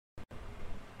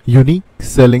Unique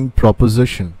selling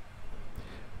proposition.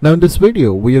 Now in this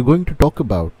video we are going to talk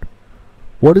about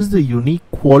what is the unique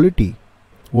quality,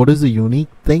 what is the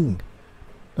unique thing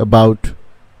about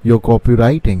your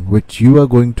copywriting which you are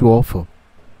going to offer.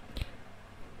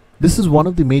 This is one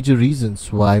of the major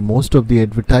reasons why most of the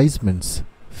advertisements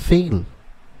fail.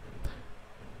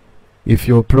 If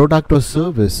your product or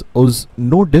service is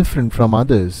no different from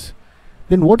others,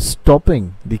 then what's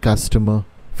stopping the customer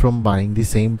from buying the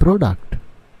same product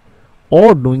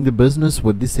or doing the business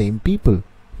with the same people?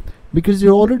 Because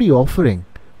you're already offering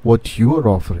what you are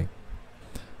offering.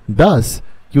 Thus,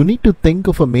 you need to think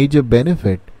of a major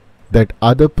benefit that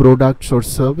other products or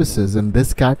services in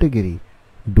this category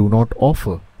do not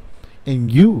offer,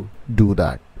 and you do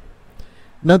that.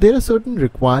 Now there are certain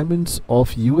requirements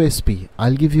of USP.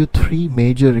 I'll give you 3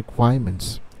 major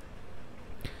requirements.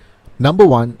 Number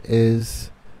 1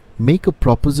 is make a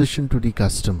proposition to the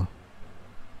customer.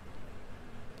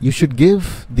 You should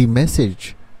give the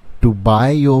message to buy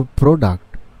your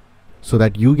product so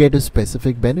that you get a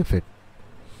specific benefit.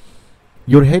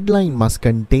 Your headline must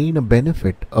contain a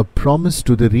benefit, a promise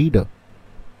to the reader.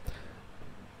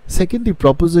 Second, the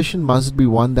proposition must be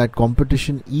one that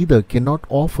competition either cannot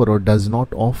offer or does not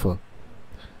offer.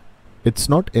 It's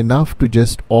not enough to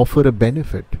just offer a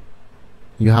benefit.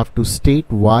 You have to state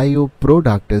why your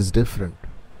product is different.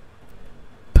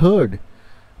 Third,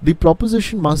 the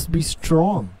proposition must be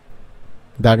strong,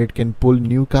 that it can pull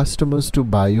new customers to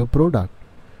buy your product.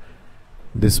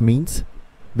 This means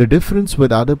the difference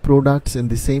with other products in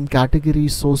the same category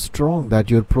is so strong that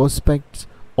your prospects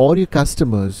or your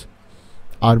customers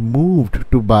are moved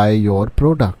to buy your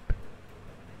product.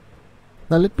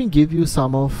 Now let me give you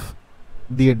some of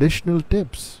the additional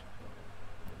tips.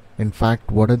 In fact,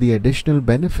 what are the additional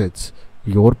benefits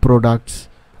your products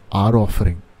are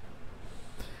offering?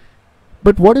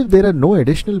 But what if there are no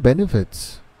additional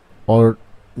benefits or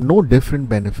no different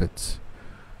benefits?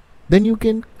 Then you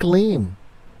can claim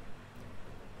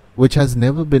which has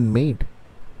never been made.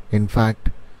 In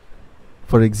fact,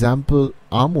 for example,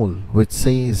 Amul, which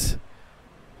says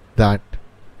that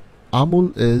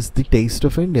Amul is the taste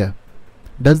of India.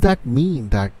 Does that mean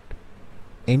that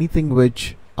anything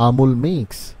which Amul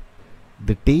makes,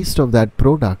 the taste of that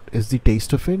product is the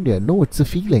taste of India? No, it's a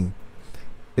feeling.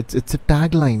 It's a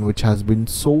tagline which has been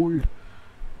sold,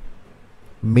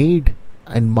 made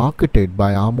and marketed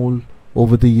by Amul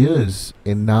over the years,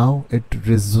 and now it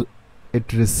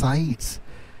resides,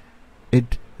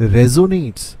 it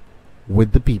resonates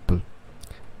with the people.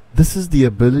 This is the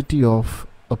ability of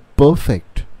a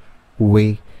perfect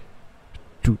way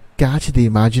to catch the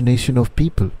imagination of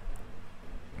people.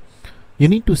 You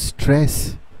need to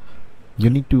stress, you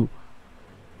need to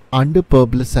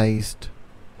under-publicize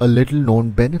a little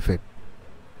known benefit,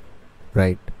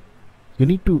 right? You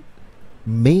need to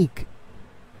make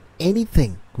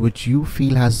anything which you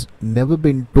feel has never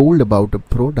been told about a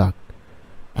product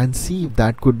and see if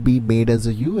that could be made as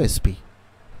a USP.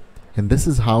 And this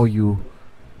is how you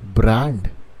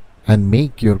brand and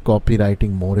make your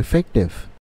copywriting more effective.